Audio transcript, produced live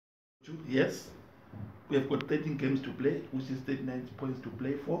issue. Yes, we have got 13 games to play, which is 39 points to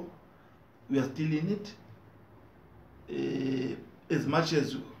play for. We are still in it. As much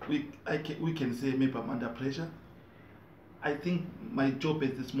as we can say maybe I'm under pressure, I think my job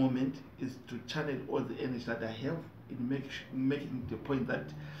at this moment is to channel all the energy that I have in making the point that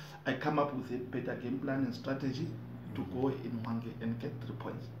I come up with a better game plan and strategy to go in Hwange and get 3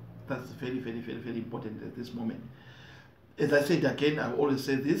 points. That's very, very, very, very important at this moment. As I said again, I always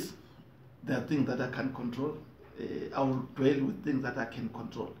say this, there are things that I can't control. I will dwell with things that I can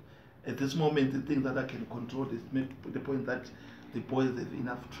control. At this moment, the thing that I can control is make the point that the boys have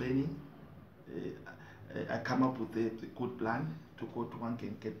enough training. I come up with a good plan to go to Hwange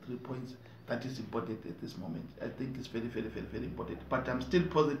and get 3 points. That is important at this moment. I think it's very, very, very, very important. But I'm still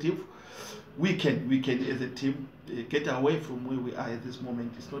positive. We can as a team get away from where we are at this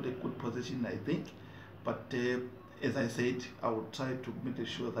moment. It's not a good position, I think. But as I said, I will try to make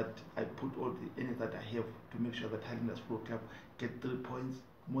sure that I put all the energy that I have to make sure that Highlanders Pro Club get 3 points,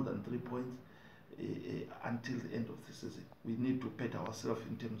 more than 3 points, until the end of the season. We need to bet ourselves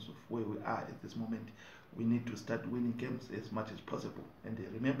in terms of where we are at this moment. We need to start winning games as much as possible. And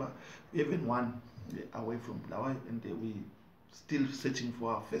remember, we haven't won away from Bulawayo, and we still searching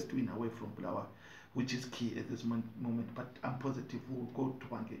for our first win away from Bulawayo, which is key at this moment. But I'm positive we'll go to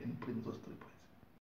Hwange and bring those 3 points.